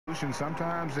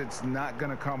Sometimes it's not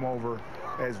going to come over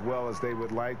as well as they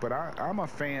would like, but I'm a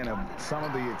fan of some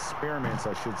of the experiments,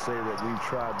 I should say, that we've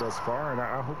tried thus far, and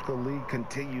I hope the league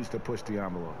continues to push the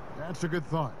envelope. That's a good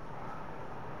thought.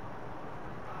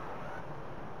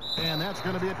 And that's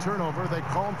going to be a turnover. They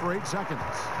call him for 8 seconds.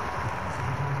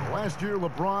 Last year,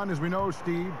 LeBron, as we know,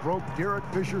 Steve, broke Derek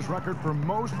Fisher's record for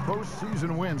most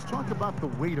postseason wins. Talk about the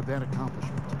weight of that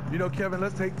accomplishment. You know, Kevin,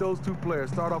 let's take those two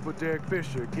players. Start off with Derek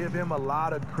Fisher. Give him a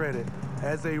lot of credit.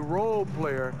 As a role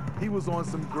player, he was on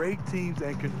some great teams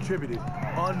and contributed.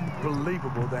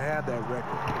 Unbelievable to have that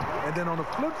record. And then on the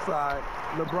flip side,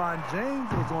 LeBron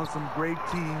James was on some great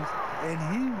teams, and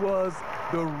he was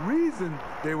the reason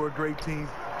they were great teams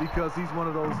because he's one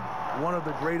of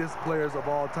the greatest players of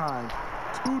all time.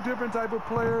 Two different type of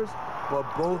players, but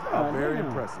both are very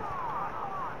impressive.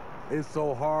 It's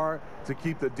so hard to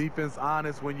keep the defense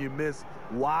honest when you miss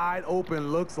wide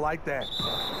open looks like that.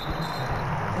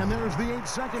 And there's the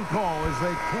 8-second call as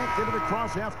they can't get it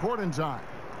across half court in time.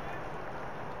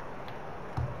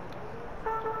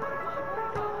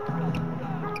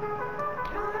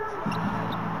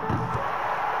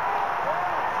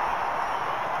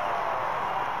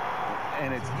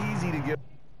 And it's easy to get.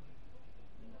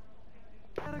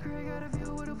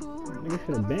 Nigga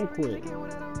should have been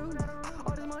quit.